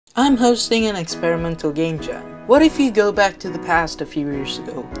I'm hosting an experimental game jam. What if you go back to the past a few years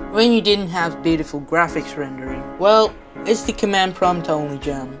ago, when you didn't have beautiful graphics rendering? Well, it's the command prompt only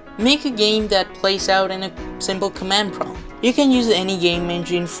jam. Make a game that plays out in a simple command prompt. You can use any game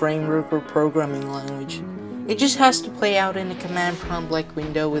engine, framework, or programming language. It just has to play out in a command prompt like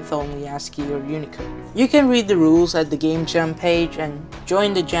Windows with only ASCII or Unicode. You can read the rules at the game jam page and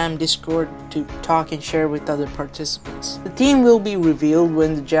join the jam Discord to talk and share with other participants. The team will be revealed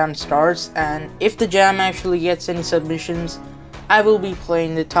when the jam starts, and if the jam actually gets any submissions, I will be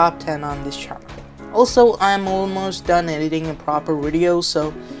playing the top 10 on this channel. Also, I am almost done editing a proper video,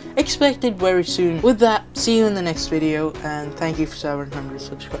 so expect it very soon. With that, see you in the next video, and thank you for 700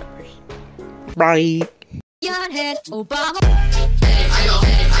 subscribers. Bye! Your head, Obama.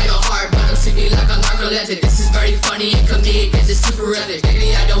 I go hard, but don't see me like a narcoleptic. This is very funny and comedic, this is super epic.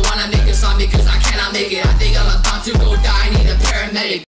 Maybe I don't wanna make a song because I cannot make it. I think I'm about to go die, I need a paramedic.